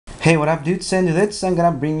Hey, what up, dudes and dudettes? I'm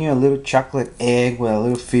gonna bring you a little chocolate egg with a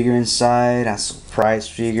little figure inside, a surprise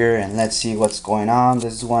figure, and let's see what's going on.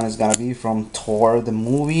 This one is gonna be from Thor the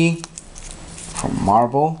movie, from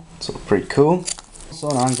Marvel, so pretty cool. So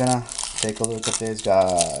now I'm gonna take a look at this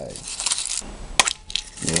guy.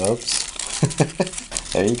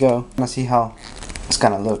 Oops. There you go. Let's see how it's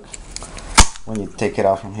gonna look when you take it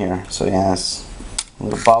out from here. So yes, a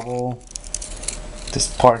little bubble.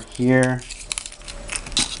 This part here.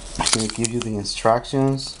 It gives you the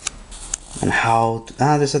instructions and how to,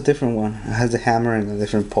 there's a different one. It has the hammer in a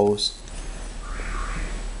different pose.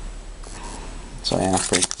 So yeah,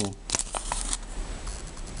 pretty cool.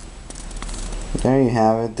 There you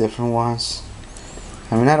have it, different ones.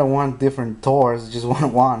 I mean, I don't want different Thors, I just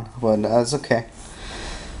want one, but that's okay.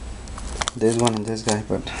 This one and this guy,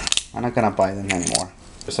 but I'm not gonna buy them anymore.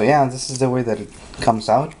 So yeah, this is the way that it comes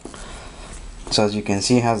out. So as you can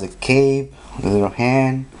see, it has the cape, the little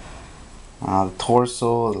hand, the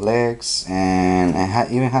torso, the legs, and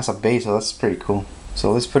it even has a base, so that's pretty cool.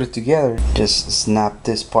 So let's put it together. Just snap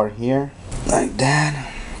this part here like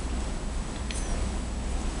that.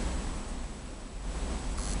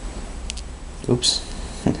 Oops.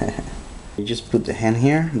 You just put the hand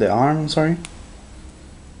here, the arm, I'm sorry.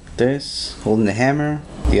 This, holding the hammer,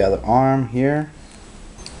 the other arm here.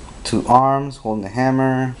 Two arms holding the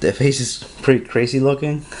hammer. The face is pretty crazy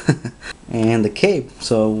looking. And the cape,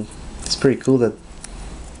 so it's pretty cool that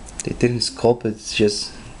they didn't sculpt it, it's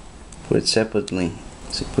just put it separately.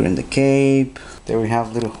 So put in the cape. There we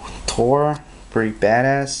have little Thor, pretty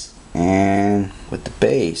badass, and with the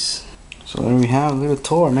base. So there we have little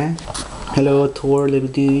Thor, man. Hello Thor, little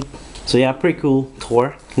dude. So yeah, pretty cool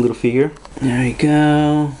Thor, little figure. There you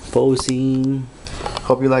go, posing.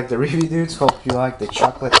 Hope you like the review, dudes. Hope you like the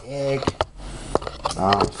chocolate egg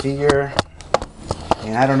figure.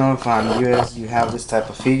 And I don't know if on US you have this type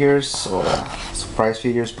of figures or surprise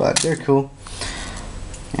figures, but they're cool.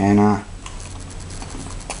 And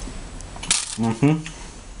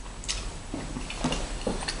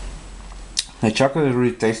the chocolate is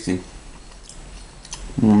really tasty.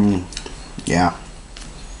 Yeah.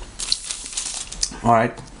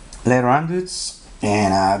 Alright, later on, dudes,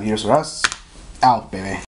 and viewers for us, out, baby.